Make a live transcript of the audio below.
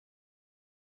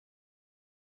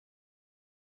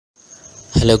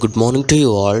Hello, good morning to you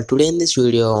all. Today in this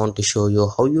video I want to show you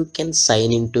how you can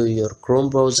sign into your Chrome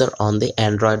browser on the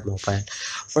Android mobile.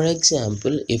 For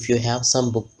example, if you have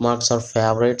some bookmarks or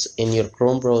favorites in your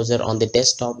Chrome browser on the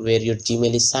desktop where your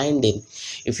Gmail is signed in,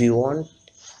 if you want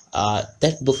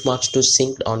that bookmarks to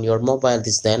sync on your mobile,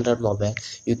 this is the Android mobile,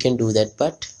 you can do that.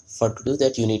 But to do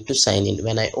that you need to sign in.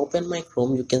 When I open my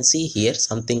Chrome, you can see here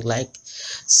something like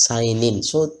sign in.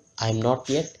 So I'm not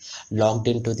yet logged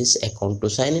into this account. To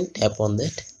sign in, tap on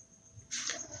that.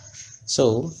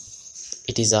 So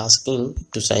it is asking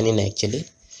to sign in actually.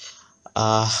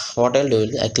 What I'll do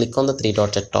is I click on the three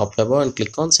dots at top above and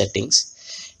click on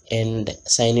settings and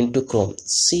sign into Chrome.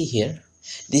 See here,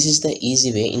 this is the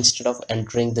easy way. Instead of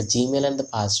entering the Gmail and the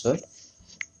password,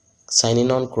 sign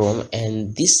in on Chrome,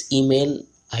 and this email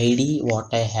ID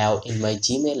what I have in my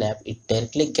Gmail app, it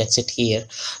directly gets it here.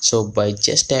 So by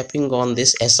just tapping on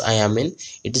this as I am in,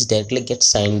 it is directly gets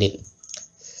signed in.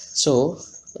 So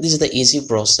this is the easy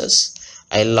process.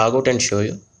 I'll log out and show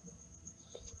you.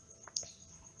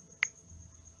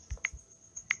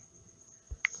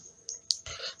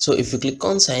 So if you click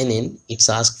on sign in, it's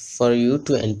asked for you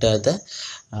to enter the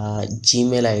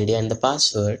Gmail ID and the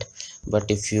password. But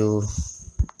if you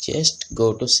just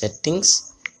go to settings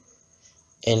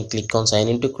and click on sign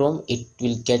into Chrome, it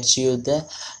will get you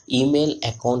the email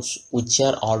accounts which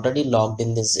are already logged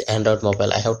in this Android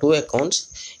mobile. I have two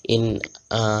accounts. In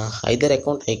either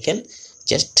account I can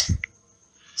just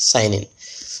sign in.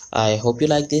 I hope you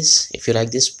like this. If you like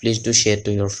this, please do share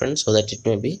to your friends so that it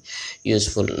may be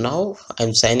useful. Now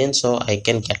I'm signed in, so I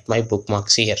can get my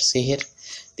bookmarks here. See here,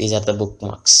 these are the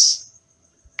bookmarks.